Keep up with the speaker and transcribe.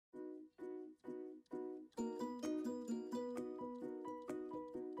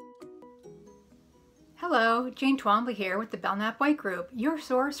Hello, Jane Twombly here with the Belknap White Group, your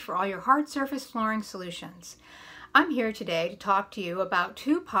source for all your hard surface flooring solutions. I'm here today to talk to you about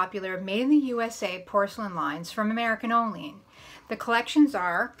two popular made in the USA porcelain lines from American Olean. The collections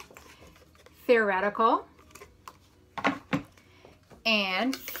are Theoretical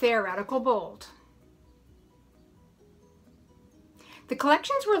and Theoretical Bold. The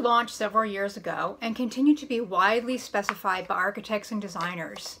collections were launched several years ago and continue to be widely specified by architects and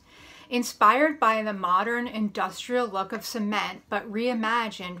designers. Inspired by the modern industrial look of cement, but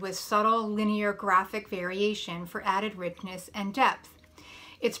reimagined with subtle linear graphic variation for added richness and depth.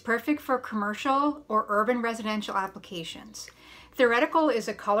 It's perfect for commercial or urban residential applications. Theoretical is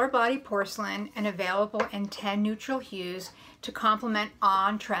a color body porcelain and available in 10 neutral hues to complement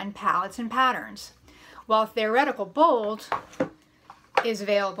on-trend palettes and patterns, while Theoretical Bold is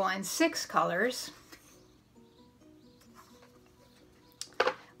available in 6 colors.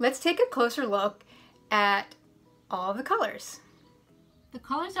 Let's take a closer look at all the colors. The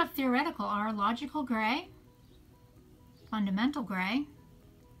colors of Theoretical are Logical Gray, Fundamental Gray,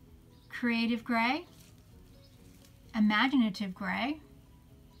 Creative Gray, Imaginative Gray,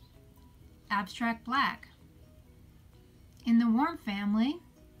 Abstract Black. In the Warm family,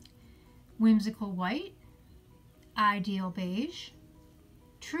 Whimsical White, Ideal Beige,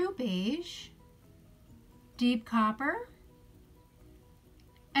 True Beige, Deep Copper,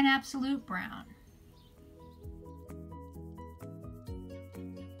 and Absolute Brown.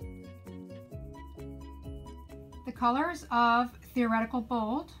 The colors of Theoretical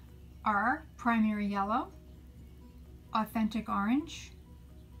Bold are Primary Yellow, Authentic Orange,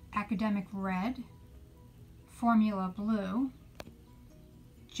 Academic Red, Formula Blue,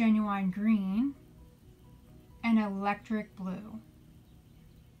 Genuine Green, and Electric Blue.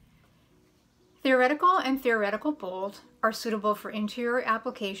 Theoretical and Theoretical Bold are suitable for interior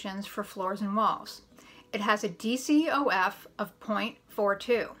applications for floors and walls. It has a DCOF of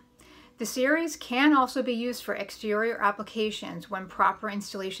 0.42. The series can also be used for exterior applications when proper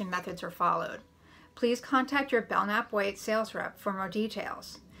installation methods are followed. Please contact your Belknap White sales rep for more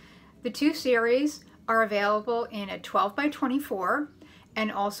details. The two series are available in a 12 by 24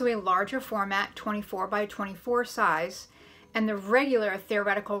 and also a larger format 24 by 24 size, and the regular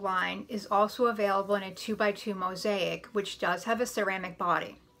Theoretical line is also available in a 2 by 2 mosaic, which does have a ceramic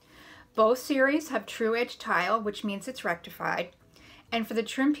body. Both series have true edge tile, which means it's rectified, and for the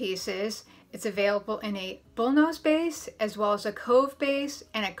trim pieces, it's available in a bullnose base as well as a cove base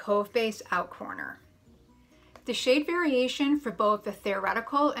and a cove base out corner. The shade variation for both the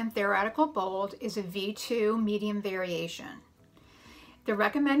Theoretical and Theoretical Bold is a V2 medium variation. The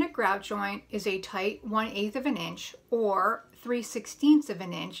recommended grout joint is a tight 1/8 of an inch or 3/16 of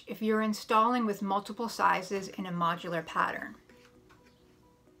an inch if you're installing with multiple sizes in a modular pattern.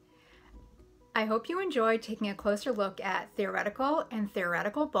 I hope you enjoyed taking a closer look at Theoretical and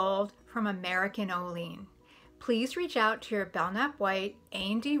Theoretical Bold from American Olean. Please reach out to your Belknap White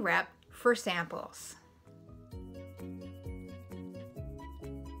A&D rep for samples.